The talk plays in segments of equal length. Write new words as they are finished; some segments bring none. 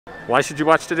Why should you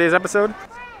watch today's episode?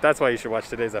 That's why you should watch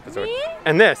today's episode. Me?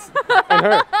 And this, and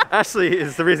her. Ashley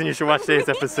is the reason you should watch today's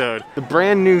episode. The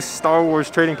brand new Star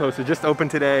Wars trading post just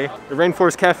opened today. The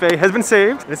Rainforest Cafe has been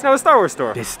saved, and it's now a Star Wars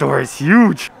store. This store is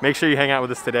huge. Make sure you hang out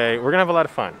with us today. We're gonna have a lot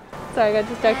of fun. Sorry, I got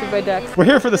distracted by ducks. We're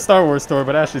here for the Star Wars store,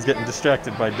 but Ashley's getting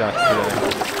distracted by ducks today.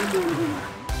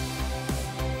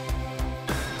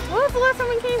 When was the last time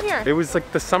we came here? It was like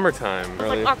the summertime.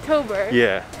 Like October.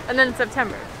 Yeah. And then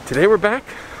September. Today we're back,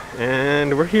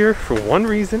 and we're here for one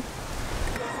reason.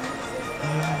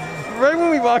 Right when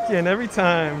we walk in, every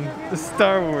time, the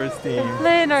Star Wars theme.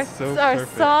 Playing our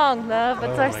perfect. song, love.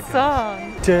 It's our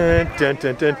song. Dun, dun,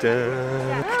 dun, dun,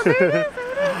 dun.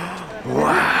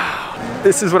 Wow.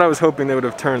 This is what I was hoping they would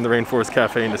have turned the Rainforest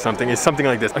Cafe into something. Is something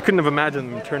like this. I couldn't have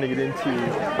imagined them turning it into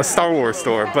a Star Wars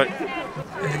store, but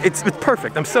it's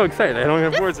perfect. I'm so excited. I don't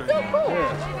have words right now. Cool.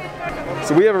 Yeah.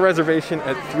 So we have a reservation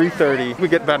at 3:30. We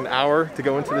get about an hour to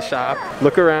go into the shop,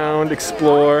 look around,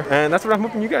 explore, and that's what I'm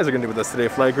hoping you guys are gonna do with us today,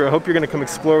 Flight Crew. I hope you're gonna come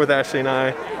explore with Ashley and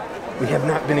I. We have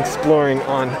not been exploring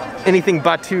on anything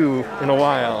Batuu in a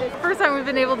while. First time we've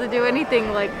been able to do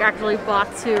anything like actually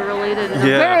Batuu related in a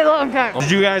very long time. Did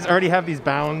you guys already have these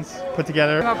bounds put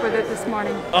together? I came up with it this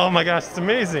morning. Oh my gosh, it's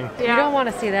amazing. Yeah. You don't want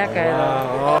to see that guy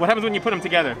though. What happens when you put them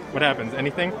together? What happens?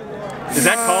 Anything? Is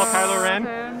that called Kylo Ren?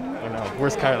 Oh no,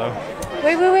 where's Kylo?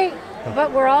 Wait.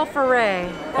 But we're all for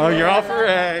Rey. Oh, you're all for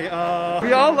Rey.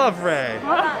 We all love Rey.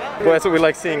 Well, that's what we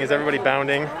like seeing, is everybody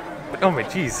bounding. Oh my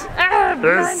jeez.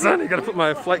 There's the sun. I gotta put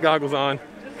my flight goggles on.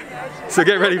 So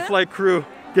get ready, Flight Crew.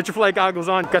 Get your flight goggles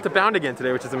on. Got to bound again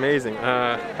today, which is amazing.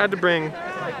 Had to bring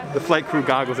the Flight Crew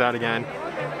goggles out again.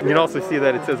 You can also see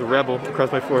that it says Rebel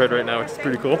across my forehead right now, which is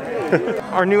pretty cool.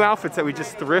 Our new outfits that we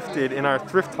just thrifted in our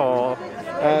thrift haul.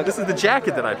 This is the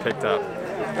jacket that I picked up.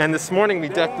 And this morning we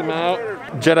decked them out.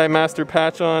 Jedi Master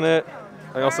patch on it.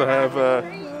 I also have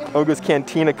Oga's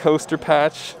Cantina coaster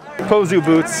patch. Pozu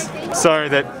boots. Sorry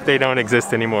that they don't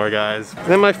exist anymore, guys. And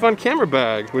then my fun camera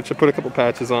bag, which I put a couple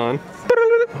patches on.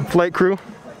 Flight Crew,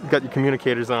 got your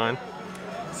communicators on.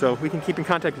 So we can keep in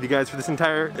contact with you guys for this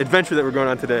entire adventure that we're going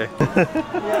on today.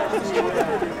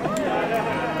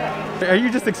 Are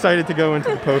you just excited to go into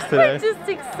the post today? I'm just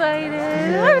excited.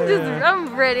 Yeah.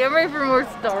 I'm ready. I'm ready for more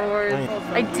Star Wars.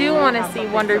 I do want to see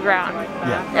Wonder Ground.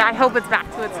 Yeah. I hope it's back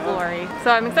to its glory.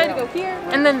 So I'm excited to go here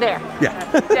and then there. Yeah.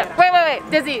 Wait.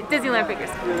 Disneyland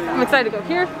figures. I'm excited to go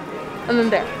here and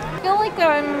then there. I feel like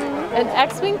I'm an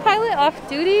X-Wing pilot off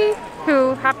duty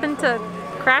who happened to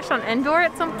crash on Endor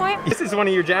at some point. This is one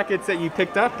of your jackets that you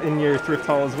picked up in your thrift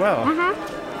haul as well.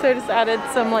 So I just added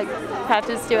some like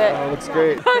patches to it. Oh, looks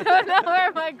great. I don't know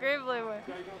where my Greebly went.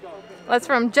 That's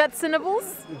from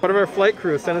Jetsinables. One of our flight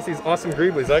crew sent us these awesome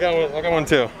Greeblies. I got one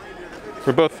too.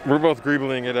 We're both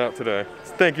Greeblying it out today.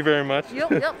 So thank you very much.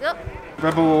 Yep.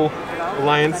 Rebel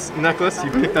Alliance necklace.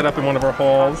 You picked that up in one of our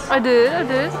hauls. I did.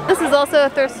 This is also a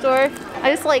thrift store.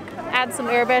 I just like add some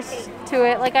airbrush to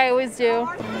it like I always do.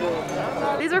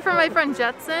 These are from my friend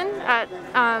Jetson at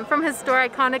from his store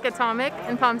Iconic Atomic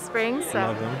in Palm Springs.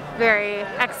 So very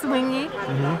X-wingy.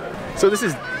 So this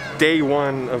is day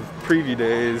one of preview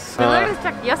days. We literally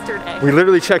checked yesterday. We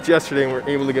literally checked yesterday and we were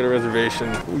able to get a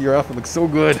reservation. Ooh, your outfit looks so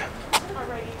good.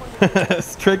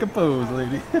 Strike a pose,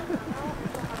 lady.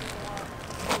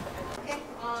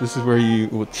 This is where you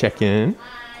will check in.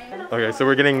 Okay, so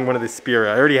we're getting one of the Spirit.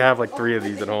 I already have like 3 of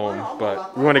these at home,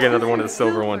 but we want to get another one of the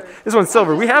silver one. This one's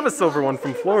silver. We have a silver one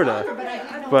from Florida,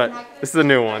 but this is a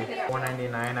new one.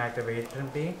 $199 activation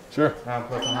fee. Sure.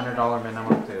 Plus $100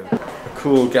 minimum too. A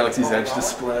cool Galaxy's Edge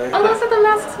display. Oh, those are the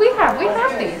masks we have. We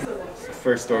have these.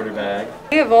 First order bag.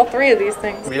 We have all 3 of these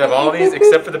things. We have all these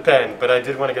except for the pen, but I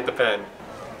did want to get the pen.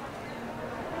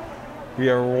 We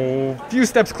are a few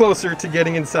steps closer to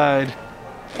getting inside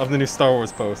of the new Star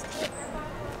Wars post.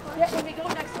 Yeah, when we go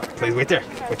next door. Please wait there.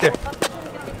 Wait there.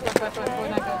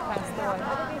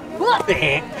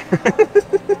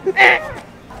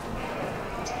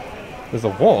 There's a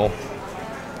wall.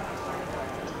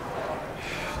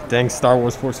 Dang Star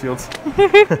Wars force fields.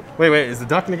 Wait, is the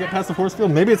duck gonna get past the force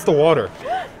field? Maybe it's the water.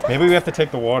 Maybe we have to take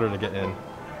the water to get in.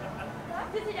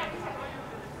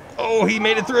 Oh, he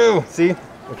made it through. See?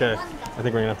 Okay, I think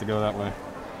we're gonna have to go that way.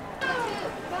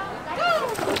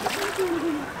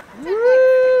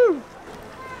 Woo!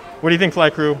 What do you think,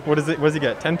 Flight Crew? What does he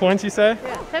get? 10 points, you say?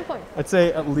 Yeah, 10 points. I'd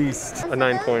say at least a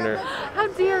 9-pointer. How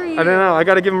dare you? I don't know. I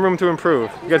gotta give him room to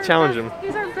improve. You gotta challenge him.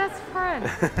 He's our best friend.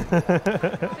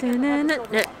 We're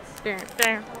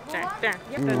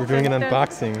doing an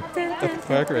unboxing at the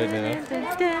park right now.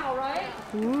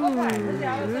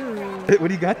 What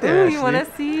do you got there, Ashley? You want to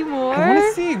see more? I want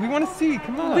to see. We want to see.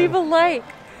 Come on. Leave a like.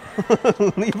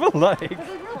 Leave a like.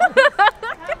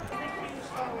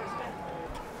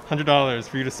 $100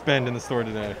 for you to spend in the store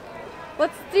today.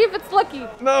 Let's see if it's lucky.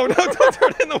 No, don't throw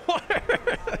it in the water.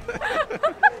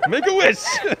 Make a wish.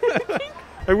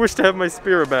 I wish to have my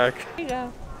spirit back. Here you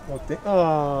go.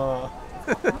 Oh.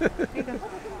 I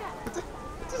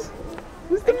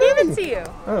gave it to you.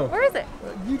 Oh. Where is it?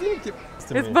 You didn't give it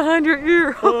to me. It's behind your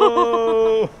ear.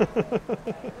 Oh.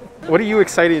 What are you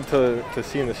excited to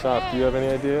see in the shop? Do you have any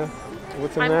idea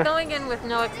what's in there? I'm going in with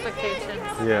no expectations.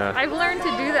 Yeah. I've learned to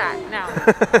do that now.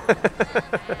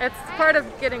 It's part of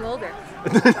getting older.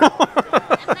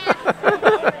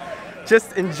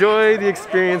 Just enjoy the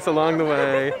experience along the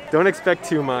way. Don't expect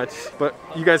too much, but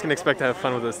you guys can expect to have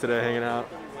fun with us today hanging out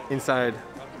inside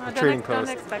the trading post.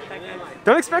 Don't expect that, guys.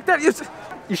 Don't expect that?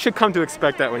 You should come to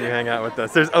expect that when you hang out with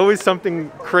us. There's always something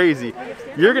crazy.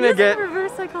 You're gonna get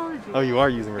reverse psychology. Oh, you are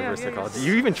using reverse psychology.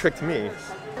 You even tricked me.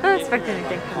 I don't expect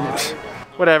anything.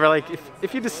 Whatever, like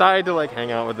if you decide to like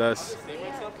hang out with us,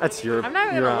 that's your I'm not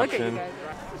even gonna look at you option. guys.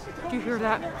 Did you hear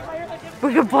that?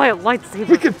 We could buy a lightsaber.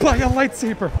 We could buy a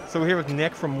lightsaber. So we're here with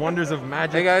Nick from Wonders of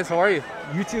Magic. Hey guys, how are you?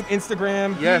 YouTube,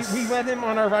 Instagram. Yes. We met him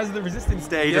on our Rise of the Resistance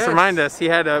day. Yes. Just remind us, he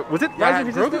had a, was it Rise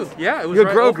of the Grogu. Resistance? Yeah, it was You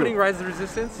had Grogu. opening Rise of the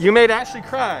Resistance. You made Ashley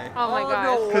cry. Oh my gosh.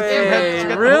 No you had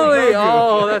the really?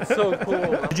 whole Grogu. Oh, that's so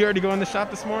cool. Did you already go in the shop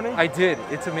this morning? I did.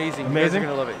 It's amazing. Amazing? You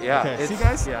guys are gonna love it. Yeah. Okay. It's, See,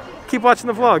 guys? Yeah. Keep watching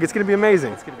the vlog. It's going to be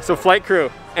amazing. So Flight Crew,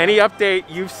 any update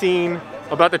you've seen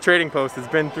about the trading post has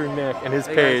been through Nick and his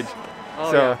Hey, page. guys.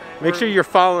 Oh, So yeah. make sure you're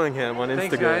following him on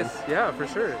Thanks, Instagram. guys. Yeah, for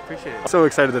sure. Appreciate it. So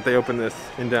excited that they opened this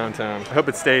in downtown. I hope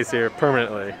it stays here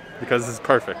permanently because this is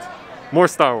perfect. More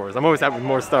Star Wars. I'm always happy with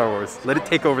more Star Wars. Let it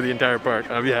take over the entire park.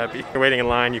 I'll be happy. You're waiting in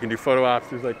line. You can do photo ops.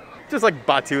 There's like, just like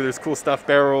Batuu, there's cool stuff,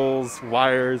 barrels,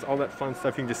 wires, all that fun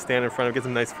stuff you can just stand in front of, get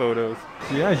some nice photos.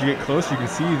 So yeah, as you get close, you can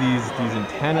see these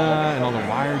antenna and all the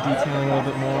wire detailing a little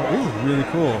bit more. This is really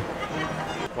cool.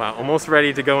 Wow, almost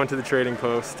ready to go into the trading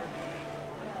post.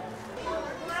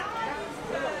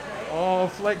 Oh,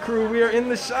 Flight Crew, we are in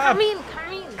the shop. Come in.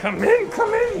 Come in,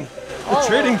 come in. The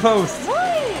trading post.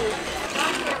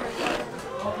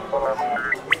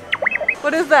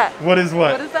 What is that? What is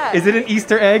what? What is that? Is it an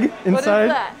Easter egg inside? What is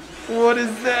that? What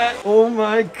is that? Oh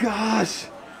my gosh.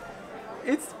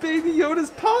 It's Baby Yoda's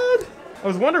pod. I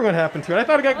was wondering what happened to it. I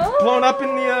thought it got blown up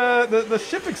in the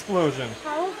ship explosion.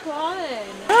 How fun.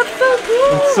 That's so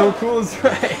cool. It's so cool, it's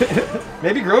right.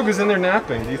 Maybe Grogu's in there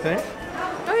napping, do you think?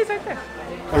 Oh, he's right there.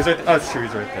 Oh, he's right there. Oh, it's true,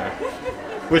 he's right there.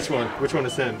 Which one? Which one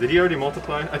is him? Did he already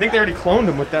multiply? I think they already cloned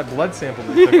him with that blood sample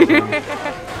they took of him.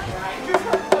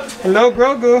 Hello,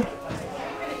 Grogu.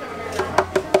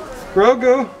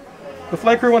 Grogu. The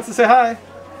Flight Crew wants to say hi.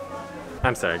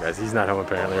 I'm sorry, guys. He's not home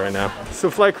apparently right now. So,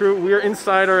 Flight Crew, we are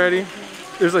inside already.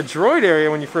 There's a droid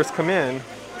area when you first come in.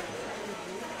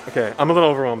 Okay, I'm a little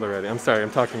overwhelmed already. I'm sorry. I'm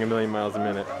talking a million miles a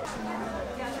minute.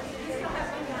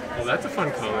 Well, that's a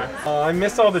fun color. Oh, I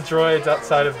miss all the droids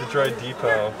outside of the droid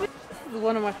depot. This is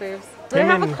one of my faves. Do they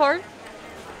have a card?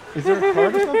 Is there a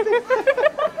card or something?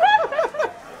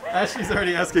 Ashley's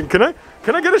already asking, can I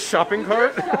get a shopping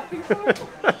cart?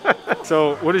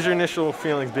 So, what is your initial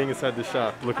feelings being inside the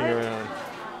shop, looking around?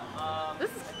 This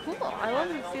is cool. I love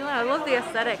the feeling. I love the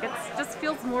aesthetic. It just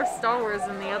feels more Star Wars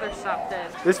than the other shop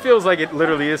did. This feels like it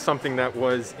literally is something that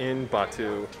was in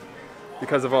Batuu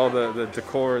because of all the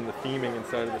decor and the theming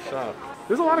inside of the shop.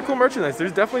 There's a lot of cool merchandise.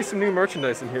 There's definitely some new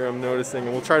merchandise in here I'm noticing,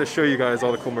 and we'll try to show you guys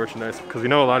all the cool merchandise because we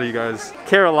know a lot of you guys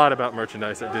care a lot about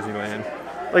merchandise at Disneyland.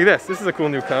 Like this. This is a cool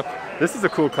new cup. This is a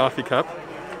cool coffee cup.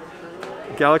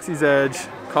 Galaxy's Edge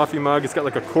coffee mug. It's got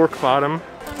like a cork bottom.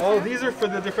 Oh, these are for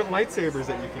the different lightsabers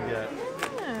that you can get.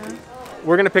 Yeah.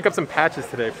 We're gonna pick up some patches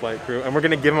today, Flight Crew, and we're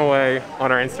gonna give them away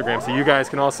on our Instagram. So you guys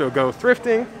can also go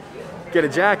thrifting, get a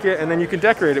jacket, and then you can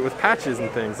decorate it with patches and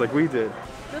things like we did.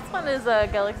 This one is a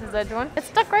Galaxy's Edge one. It's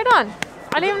stuck right on.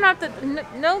 I didn't even have to,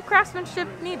 no craftsmanship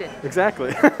needed.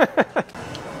 Exactly.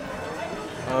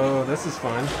 Oh, this is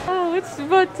fun. Oh, it's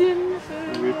button.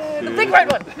 The big red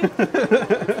one.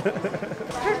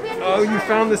 Oh, you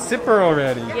found the sipper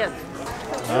already. Yes.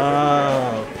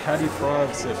 Oh, Patty Frog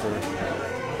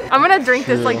sipper. I'm gonna drink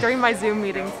this like during my Zoom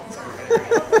meetings.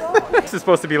 This is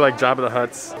supposed to be like Jabba the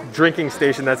Hutt's drinking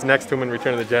station that's next to him in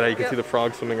Return of the Jedi. You can see the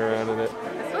frog swimming around in it.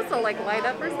 It's supposed to like light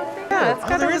up or something? Yeah, it's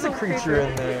got there is a creature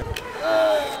in there.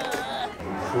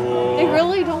 Cool. They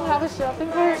really don't have a shopping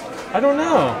cart I don't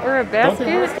know. or a basket?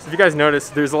 If you guys notice,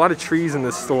 there's a lot of trees in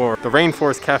this store. The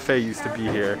Rainforest Cafe used to be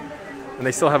here, and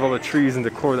they still have all the trees and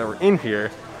decor that were in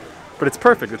here. But it's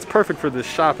perfect. It's perfect for this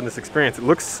shop and this experience. It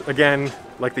looks, again,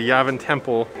 like the Yavin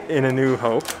Temple in A New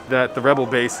Hope that the Rebel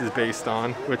base is based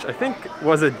on, which I think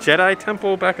was a Jedi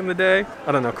temple back in the day.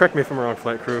 I don't know. Correct me if I'm wrong,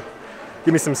 Flight Crew.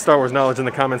 Give me some Star Wars knowledge in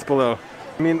the comments below.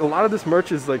 I mean, a lot of this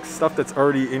merch is like stuff that's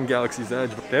already in Galaxy's Edge,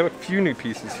 but they have a few new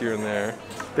pieces here and there.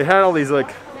 They had all these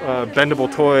like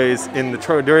bendable toys in the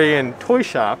Trodurian toy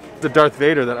shop. The Darth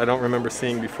Vader that I don't remember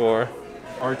seeing before.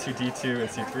 R2-D2 and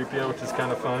C-3PO, which is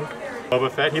kind of fun. Boba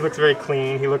Fett, he looks very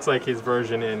clean. He looks like his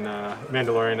version in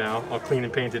Mandalorian now, all clean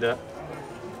and painted up.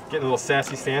 Getting a little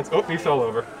sassy stance. Oh, he fell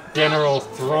over. General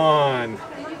Thrawn.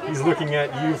 He's looking at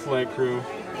you, flight crew.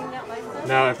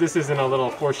 Now, if this isn't a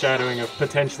little foreshadowing of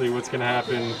potentially what's going to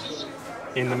happen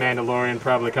in The Mandalorian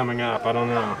probably coming up, I don't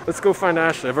know. Let's go find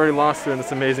Ashley. I've already lost her in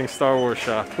this amazing Star Wars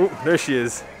shop. Oh, there she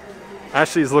is.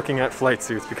 Ashley is looking at flight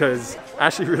suits because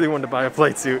Ashley really wanted to buy a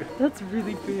flight suit. That's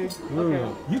really big. Ooh.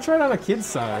 Okay. You tried on a kid's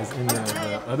size in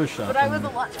the other shop. But I was a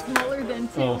lot smaller than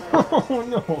too. Oh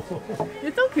no.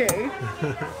 It's okay.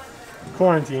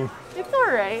 Quarantine. It's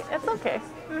alright. It's okay.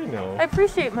 I know. I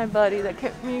appreciate my buddy that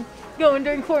kept me going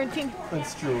during quarantine.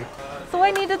 That's true. So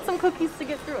I needed some cookies to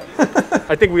get through it.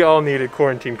 I think we all needed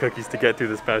quarantine cookies to get through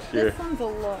this past year. This one's a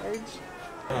large.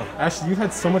 Oh, Ashley, you've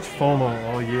had so much FOMO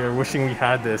all year, wishing we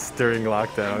had this during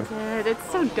lockdown. Dude,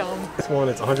 it's so dumb. This one,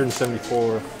 it's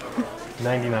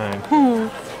 $174.99.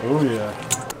 Oh yeah.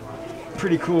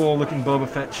 Pretty cool looking Boba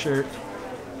Fett shirt.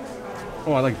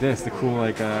 Oh, I like this, the cool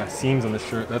like seams on the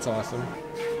shirt. That's awesome.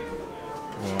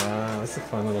 Wow, that's a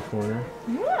fun little corner.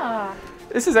 Yeah.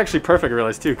 This is actually perfect, I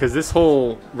realized too, because this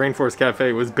whole Rainforest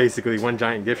Cafe was basically one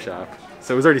giant gift shop.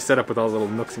 So it was already set up with all the little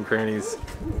nooks and crannies.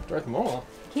 Ooh, Darth Maul.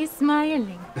 He's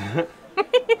smiling.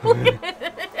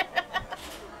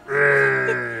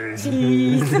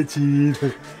 Cheese. Cheese.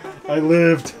 I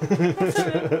lived. Look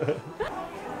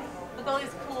all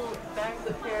these cool bags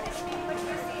up here.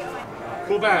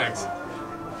 Cool bags.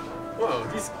 Whoa,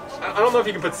 these. I don't know if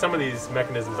you can put some of these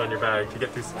mechanisms on your bag to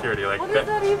get through security. Like what does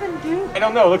that even do? I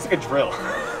don't know. It looks like a drill.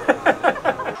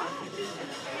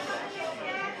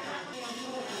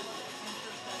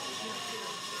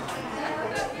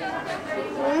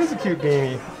 Oh, that's a cute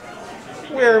beanie.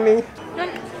 Wear me.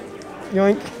 Yoink.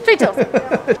 Yoink. Treat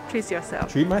yourself. Treat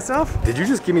yourself. Treat myself? Did you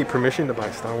just give me permission to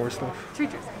buy Star Wars stuff?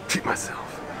 Treat yourself. Treat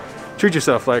myself. Treat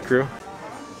yourself, flight crew.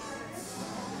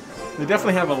 They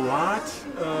definitely have a lot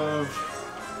of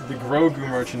the Grogu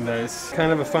merchandise.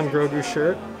 Kind of a fun Grogu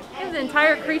shirt. There's an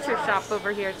entire creature shop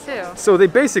over here too. So they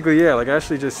basically, yeah, like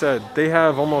Ashley just said, they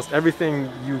have almost everything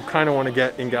you kind of want to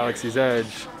get in Galaxy's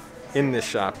Edge in this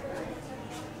shop.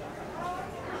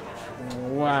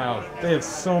 Wow, they have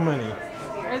so many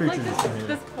creatures in here.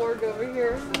 This porg over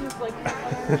here. It's like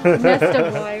a nest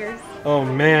of wires. Oh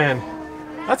man,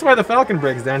 that's why the Falcon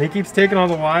breaks down. He keeps taking all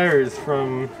the wires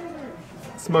from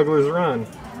Smuggler's Run.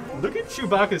 Look at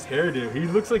Chewbacca's hairdo. He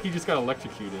looks like he just got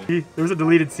electrocuted. There was a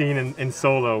deleted scene in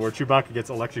Solo where Chewbacca gets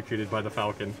electrocuted by the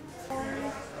Falcon.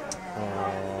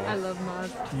 I love Maz.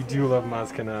 You do love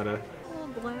Maz Kanata. Oh,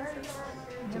 glasses.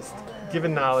 Just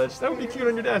giving knowledge. That would be cute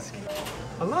on your desk.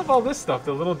 I love all this stuff,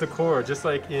 the little decor, just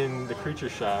like in the creature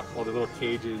shop, all the little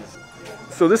cages.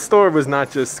 So this store was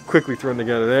not just quickly thrown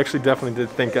together. They actually definitely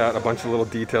did think out a bunch of little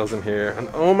details in here. And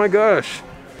oh my gosh,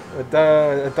 a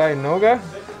Dianoga?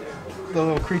 The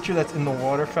little creature that's in the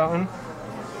water fountain.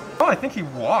 Oh, I think he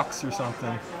walks or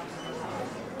something.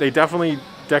 They definitely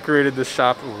decorated this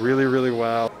shop really, really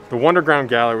well. The Wonderground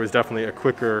Gallery was definitely a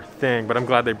quicker thing, but I'm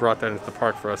glad they brought that into the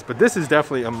park for us. But this is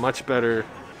definitely a much better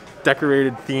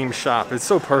decorated themed shop. It's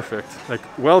so perfect. Like,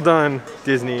 well done,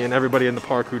 Disney and everybody in the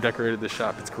park who decorated this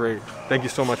shop. It's great. Thank you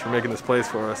so much for making this place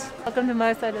for us. Welcome to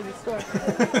my side of the store.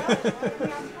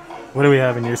 What do we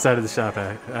have in your side of the shop,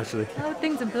 Ashley? Oh,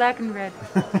 things in black and red.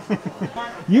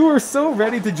 You were so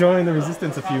ready to join the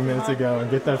Resistance a few minutes ago and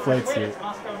get that flight suit.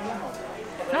 I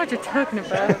know what you're talking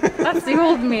about. That's the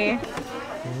old me.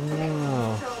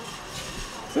 Wow.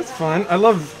 So that's fun. I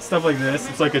love stuff like this.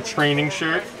 It's like a training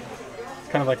shirt. It's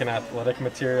kind of like an athletic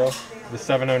material. The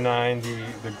 709,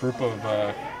 the group of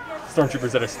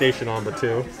stormtroopers that are stationed on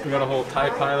Batuu. We got a whole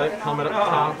TIE pilot helmet up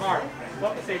top.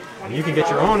 And you can get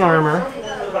your own armor.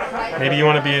 Maybe you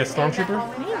want to be a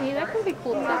stormtrooper? Maybe, that could be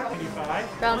cool too.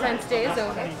 Valentine's Day is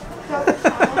over.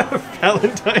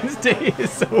 Valentine's Day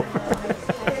is over.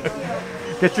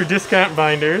 Get your discount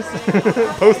binders.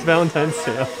 Post-Valentine's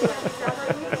sale.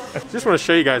 Just want to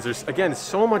show you guys, there's, again,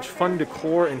 so much fun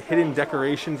decor and hidden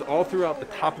decorations all throughout the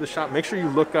top of the shop. Make sure you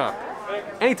look up.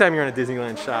 Anytime you're in a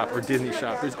Disneyland shop or Disney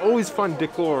shop, there's always fun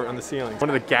decor on the ceilings. One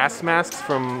of the gas masks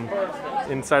from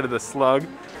inside of the slug.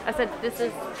 I said, this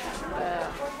is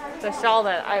the shawl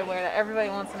that I wear that everybody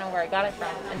wants to know where I got it from.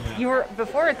 And you were,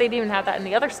 before they didn't even have that in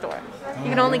the other store. You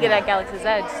can only get it at Galaxy's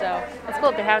Edge, so it's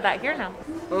cool to have that here now.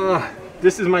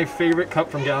 This is my favorite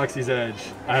cup from Galaxy's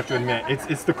Edge, I have to admit.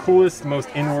 It's the coolest, most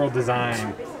in-world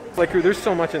design Like, there's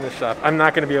so much in this shop. I'm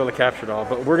not going to be able to capture it all,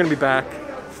 but we're going to be back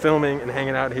filming and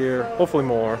hanging out here, hopefully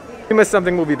more. If we miss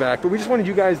something, we'll be back, but we just wanted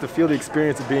you guys to feel the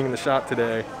experience of being in the shop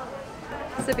today.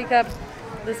 Sippy cup,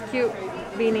 this cute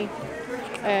beanie,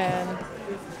 and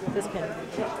this pin.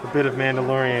 A bit of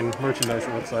Mandalorian merchandise,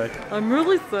 it looks like. I'm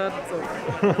really sad it's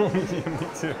over. Yeah, me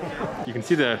too. You can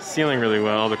see the ceiling really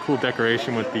well, the cool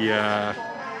decoration with the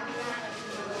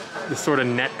sort of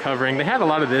net covering. They had a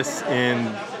lot of this in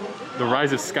The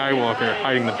Rise of Skywalker,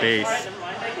 hiding the base,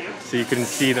 so you couldn't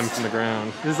see them from the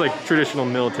ground. This is like traditional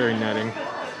military netting.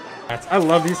 Hats. I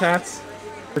love these hats.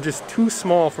 They're just too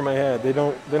small for my head. They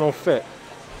don't fit.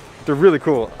 They're really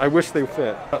cool. I wish they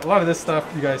fit. A lot of this stuff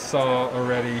you guys saw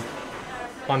already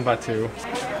on Batuu.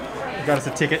 Got us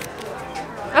a ticket.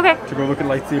 Okay. To go look at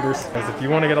lightsabers. Because if you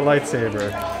want to get a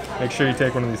lightsaber, make sure you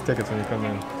take one of these tickets when you come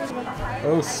in.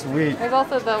 Oh, sweet. There's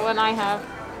also the one I have.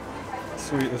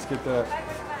 Sweet, let's get that.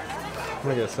 I'm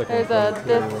gonna get a second. There's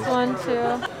this one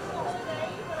too.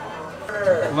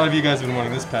 A lot of you guys have been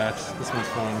wanting this patch. This one's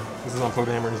fun. This is on Poe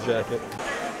Dameron's jacket.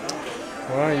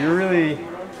 Wow, you're really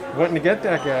wanting to get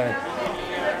that guy.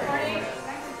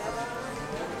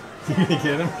 You gonna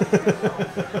get him?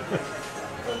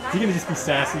 You gonna just be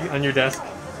sassy on your desk?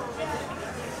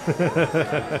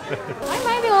 Why am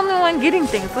I the only one getting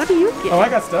things? What do you get? Oh, I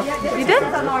got stuff. You did?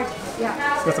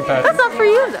 Got some patches. That's not for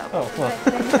you though. Oh, well.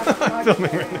 I'm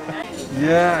filming right now.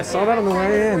 Yeah, I saw that on the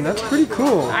way in. That's pretty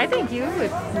cool. I think you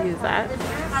would use that.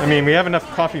 I mean, we have enough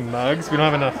coffee mugs. We don't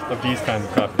have enough of these kinds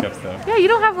of coffee cups, though. Yeah, you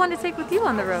don't have one to take with you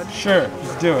on the road. Sure,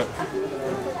 let's do it.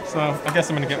 So, I guess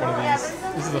I'm going to get one of these.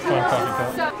 This is a fun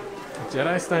coffee cup.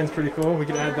 Jedi Stein's pretty cool. We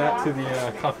can add that to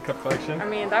the coffee cup collection. I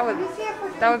mean, that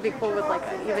would be cool with like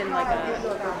even like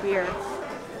a beer.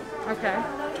 Okay.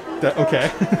 Okay.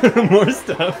 More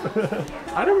stuff.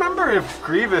 I don't remember if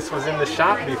Grievous was in the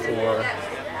shop before.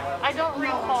 I don't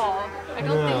recall. I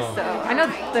don't think so. I know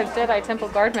the Jedi Temple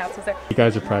Guard Mouse was there. You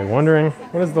guys are probably wondering,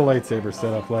 what is the lightsaber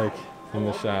setup like in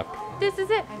the shop? This is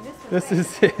it. This is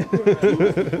it.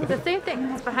 The same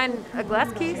thing. It's behind a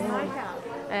glass case,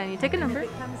 and you take a number.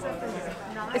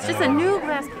 It's just a new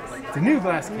glass case. It's a new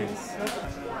glass case.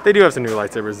 They do have some new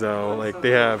lightsabers though. Like they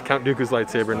have Count Dooku's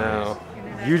lightsaber now.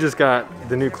 You just got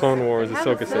the new Clone Wars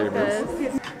Ahsoka sabers.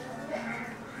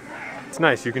 It's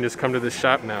nice. You can just come to this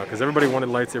shop now because everybody wanted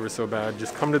lightsabers so bad.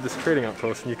 Just come to this trading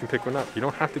outpost and you can pick one up. You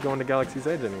don't have to go into Galaxy's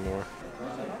Edge anymore.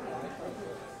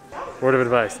 Word of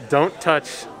advice: don't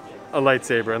touch a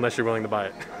lightsaber unless you're willing to buy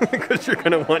it, because you're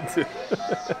gonna want to.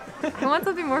 I want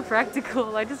something more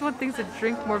practical. I just want things to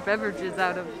drink more beverages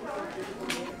out of.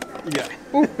 Yeah.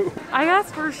 I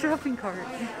asked for a shopping cart.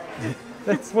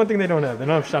 That's one thing they don't have. They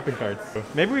don't have shopping carts.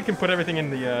 Maybe we can put everything in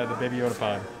the Baby Yoda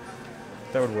pod.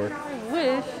 That would work. I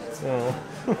wish. Oh.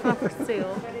 Not for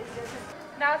sale.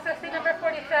 Now it's seat number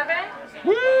 47.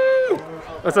 Woo!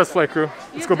 That's us, flight crew.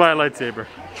 Let's go buy a lightsaber.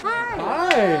 Hi.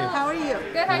 Hi. How are you?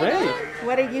 Good, how you Great. doing?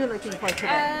 What are you looking for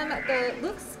today? The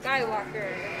Luke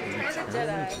Skywalker, Return of the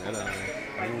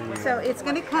Jedi. So it's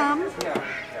going to come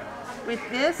with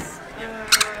this.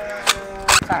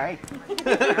 Sorry.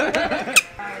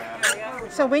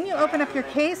 So when you open up your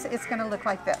case, it's going to look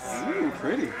like this. Ooh,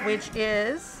 pretty. Which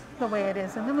is the way it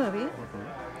is in the movie.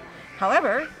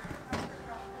 However,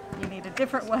 you need a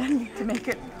different one to make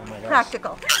it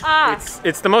practical.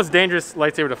 It's the most dangerous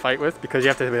lightsaber to fight with because you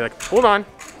have to be like, hold on.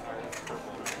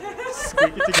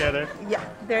 Squeak it together. Yeah,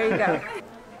 there you go.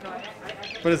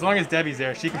 But as long as Debbie's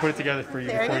there, she can put it together for you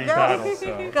There before you you go. battle.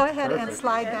 So. Go ahead and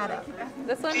slide that up.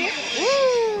 This one here?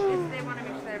 Woo!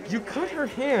 You cut her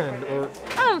hand, or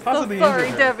I'm so possibly sorry,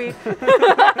 injured her. Debbie.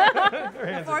 Her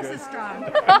hands are Force good. is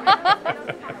strong.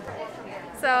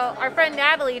 So our friend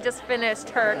Natalie just finished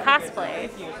her cosplay,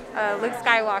 Luke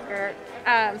Skywalker.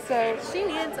 So she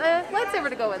needs a lightsaber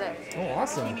to go with it. Oh,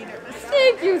 awesome.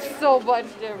 Thank you so much,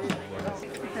 Debbie.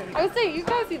 I would say you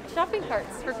guys need shopping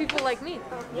carts for people like me.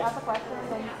 You ask a question,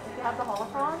 and if you have the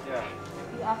holocron,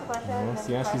 you ask a question. Well,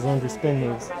 see how she's learned her spin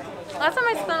moves. Last time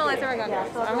I spun a lightsaber gun.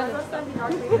 I'm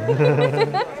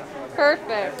gonna.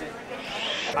 Perfect.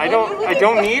 I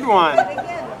don't need one.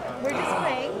 Again, we're just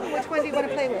playing. Which one do you want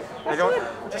to play with?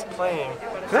 I'm just playing.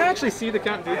 Can I actually see the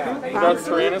Count Dooku?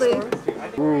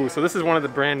 Absolutely. Ooh, so this is one of the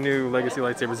brand new Legacy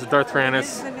lightsabers. This is Darth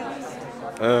Tyrannus.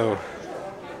 Oh.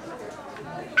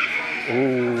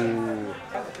 Ooh.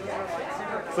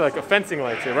 It's like a fencing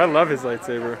lightsaber. I love his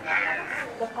lightsaber.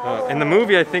 In the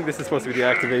movie, I think this is supposed to be the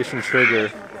activation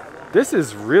trigger. This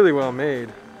is really well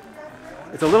made.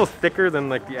 It's a little thicker than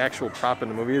like the actual prop in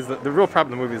the movie. The real prop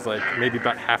in the movie is like maybe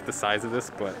about half the size of this,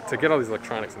 but to get all these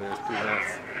electronics in there is pretty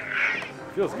nuts.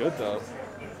 Feels good though.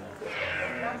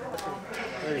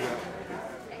 There you go.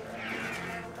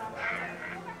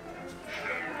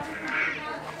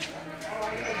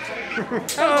 That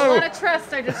was a lot of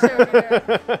trust I just showed you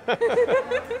there.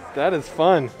 That is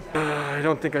fun. I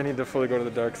don't think I need to fully go to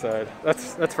the dark side.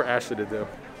 That's for Ashley to do.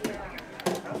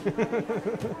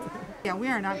 Yeah, we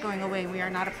are not going away. We are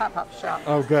not a pop-up shop.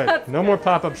 Oh, good. No more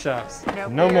pop-up shops.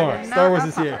 Nope, No we more. are Star Wars not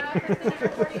is a here.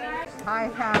 I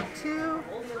have 2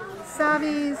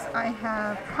 Savis. I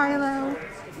have Kylo,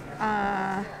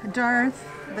 Darth,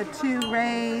 the 2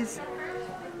 Rays,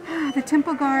 the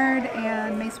Temple Guard,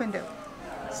 and Mace Windu.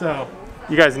 So,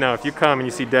 you guys know, if you come and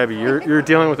you see Debbie, you're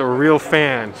dealing with a real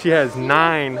fan. She has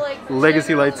 9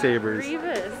 Legacy lightsabers.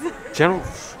 General,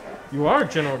 you are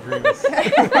General Grievous.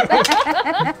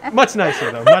 Much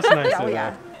nicer though. Much nicer. Oh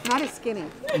yeah, not as skinny.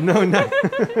 No, no.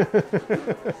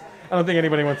 I don't think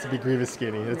anybody wants to be Grievous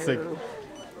skinny. It's like,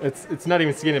 it's not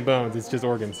even skin and bones. It's just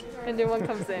organs. And then one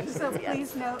comes in. So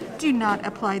please note, do not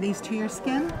apply these to your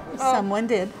skin. Someone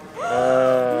did.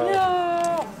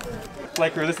 No.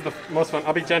 Flight crew, this is the most fun.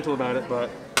 I'll be gentle about it, but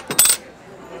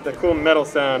the cool metal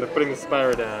sound of putting the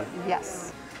spire down.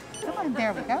 Yes. Come on,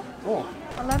 there we go. Cool.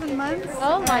 11 months.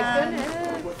 Oh my and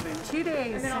goodness. 2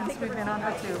 days since we've been on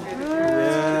Batuu.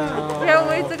 Yeah. Can't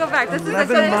wait to go back. This is a 11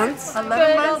 good months?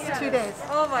 11 months, 2 days.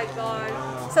 Oh my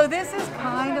god. So this is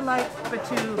kind of like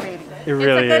Batuu, baby. It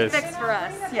really It's a good is. fix for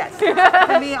us. Yes.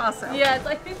 For me also. Yes,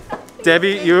 I think.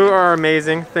 Debbie, you are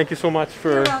amazing. Thank you so much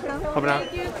for You're welcome. helping out.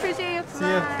 Thank you. Appreciate you. See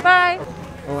ya. Bye.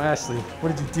 Oh, Ashley,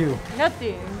 what did you do?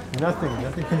 Nothing. Nothing.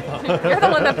 You're the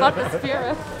one that bought the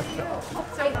spirit.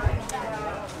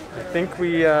 I think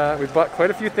we bought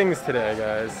quite a few things today,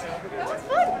 guys. That was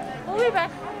fun. We'll be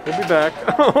back. We'll be back.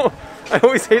 Oh, I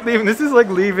always hate leaving. This is like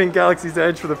leaving Galaxy's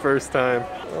Edge for the first time.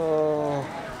 Oh.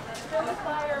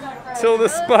 Till the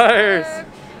spires.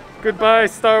 Goodbye,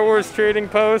 Star Wars Trading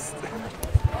Post.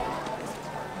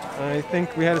 I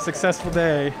think we had a successful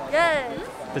day Yes.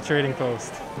 at the Trading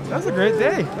Post. That was a great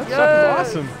day. That shop was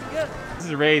awesome. This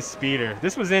is Ray's speeder.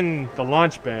 This was in the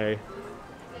launch bay,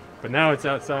 but now it's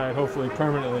outside, hopefully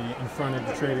permanently in front of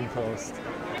the Trading Post.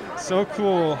 So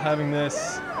cool having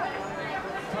this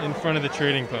in front of the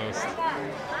Trading Post.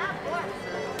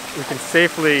 We can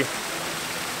safely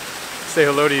say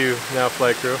hello to you now,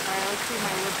 flight crew. Alright, let's see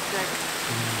my lipstick.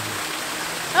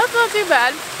 That's not too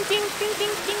bad. Ding, ding,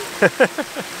 ding, ding.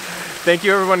 Thank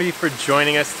you everybody for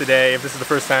joining us today. If this is the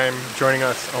first time joining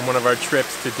us on one of our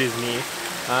trips to Disney,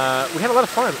 we had a lot of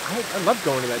fun. I loved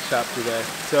going to that shop today.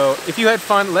 So if you had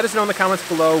fun, let us know in the comments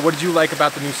below. What did you like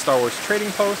about the new Star Wars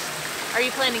Trading Post? Are you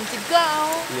planning to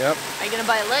go? Yep. Are you gonna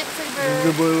buy a lightsaber? I'm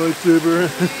gonna buy a lightsaber. Are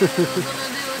you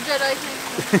gonna do a Jedi thing?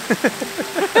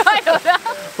 I don't know.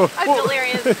 I'm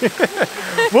delirious.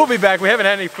 We'll be back. We haven't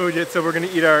had any food yet, so we're gonna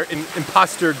eat our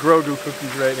imposter Grogu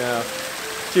cookies right now.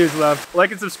 Cheers, love.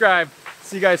 Like and subscribe.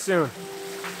 See you guys soon.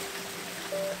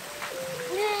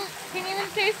 Can you even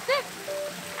taste it?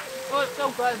 Oh, it's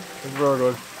so good. It's really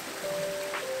good.